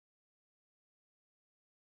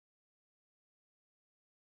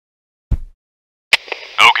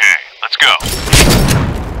go.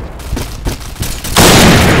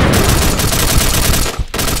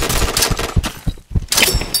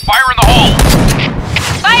 Fire in the hole!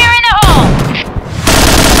 Fire in the hole!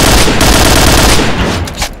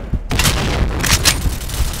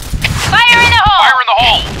 Fire in the hole!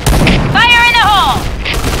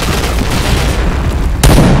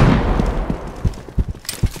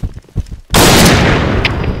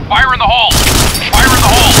 Fire in the hole! Fire in the hole! Fire in the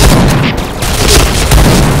hole!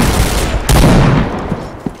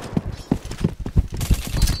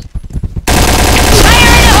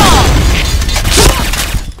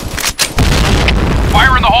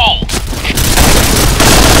 Fire in the hole! Fire in the hole! Fire in the hole!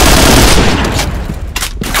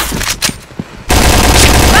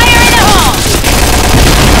 Fire in the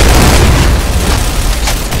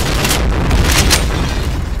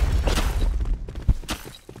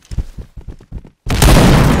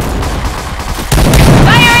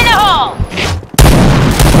hole! Fire in the hole! Fire in the hole!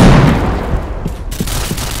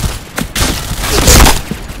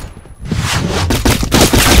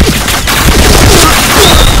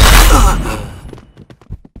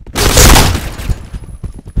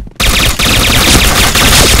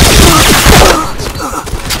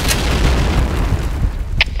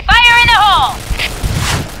 Fire in the hole!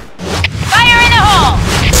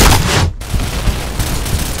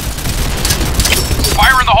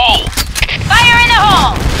 Fire in the hole! Fire in the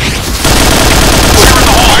hole!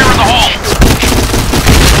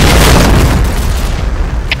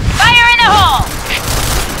 Fire in the hole!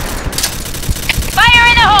 Fire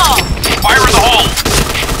in the hole! Fire in the hole!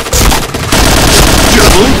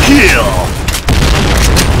 Double kill!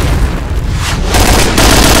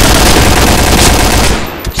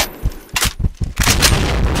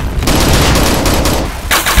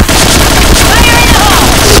 Fire in the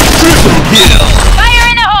hole! Fire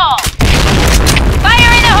in the hole!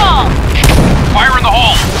 Fire in the hole! Fire in the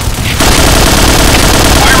hole!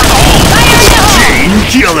 Fire in the hole! Chain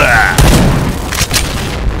killer!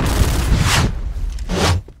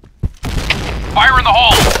 Fire in the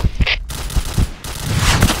hole!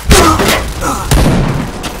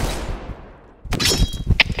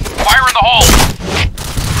 Fire in the hole!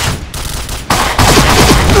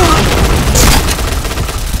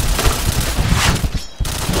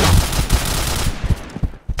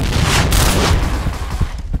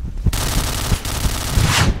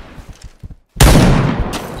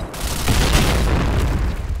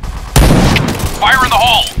 Fire in the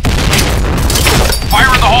hole!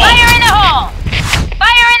 Fire in the hole! Fire in the hole!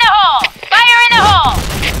 Fire in the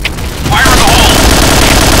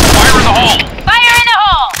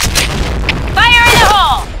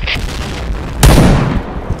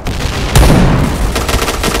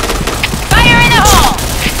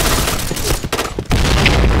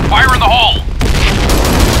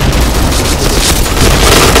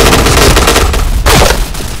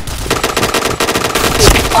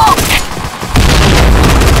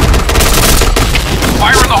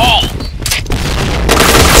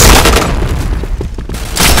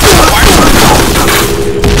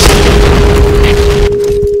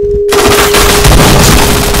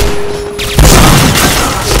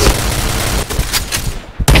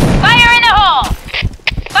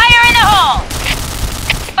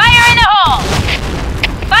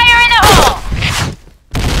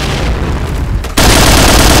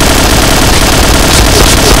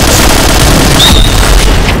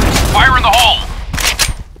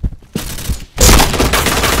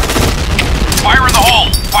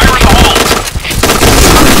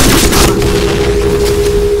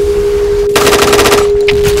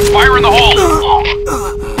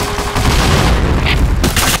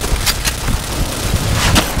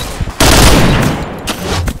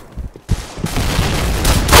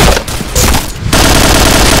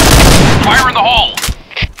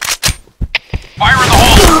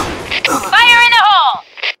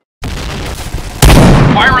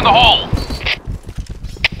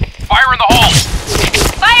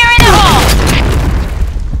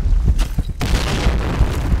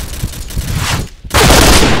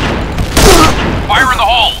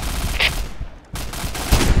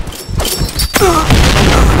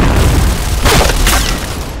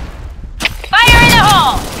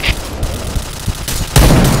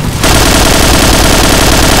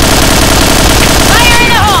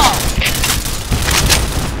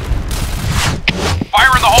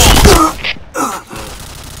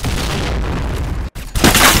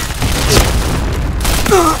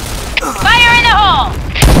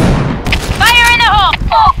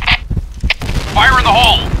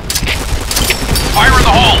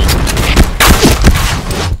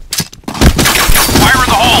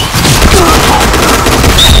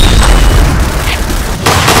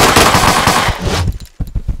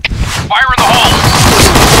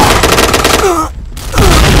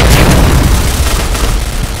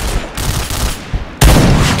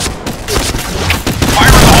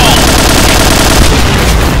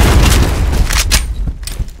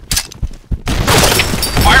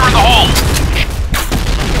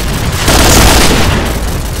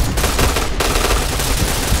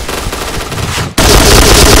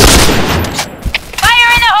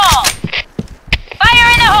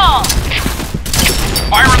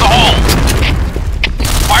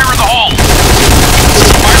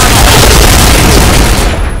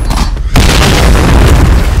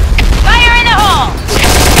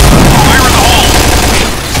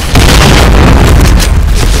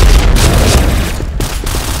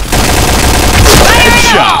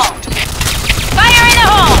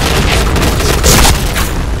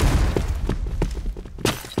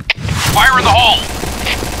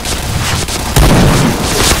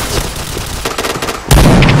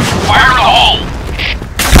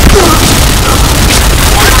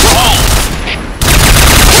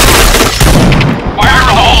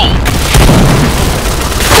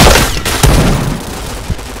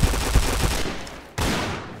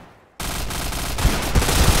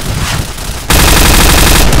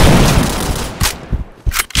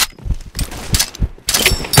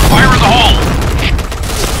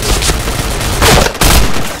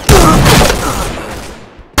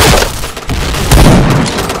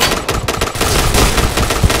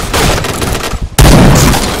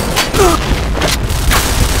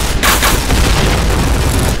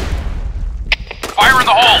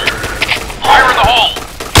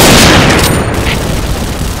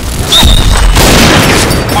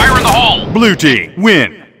Blue team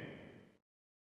win.